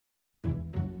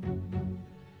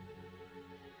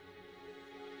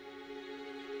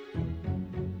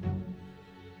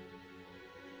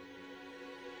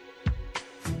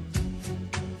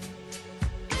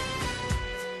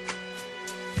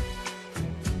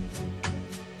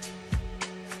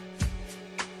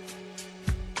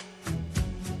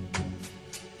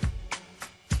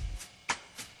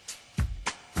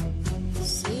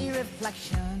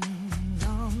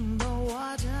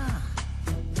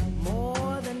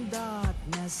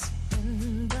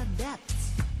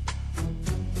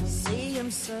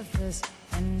surface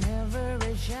and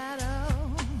every shadow.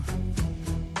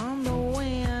 On the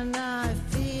wind I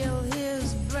feel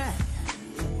his breath.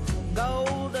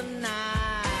 Golden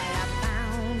eye, I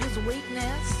found his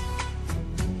weakness.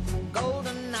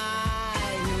 Golden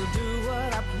eye, he'll do what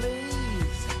I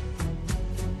please.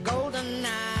 Golden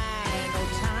eye, no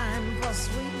time for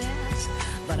sweetness,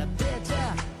 but a bitter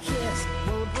kiss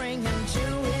will bring him to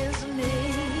his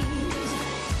knees.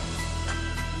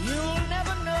 You'll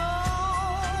never know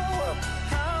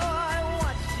how I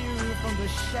watched you from the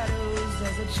shadows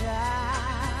as a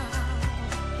child.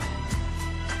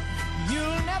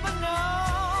 You'll never know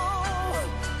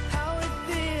how it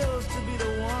feels to be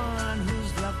the one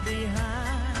who's left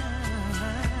behind.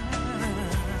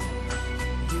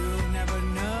 You'll never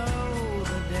know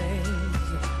the days,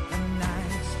 the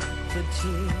nights, the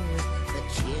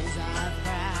tears I've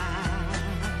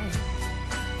cried.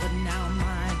 But now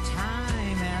my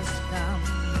time has come,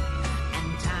 and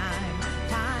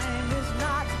time is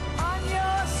not on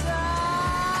your side.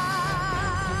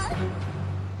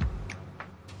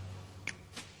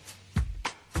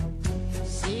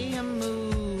 See him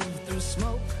move through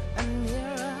smoke and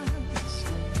mirrors,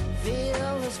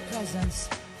 feel his presence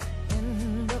in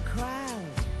the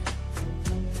crowd.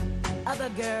 Other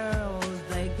girls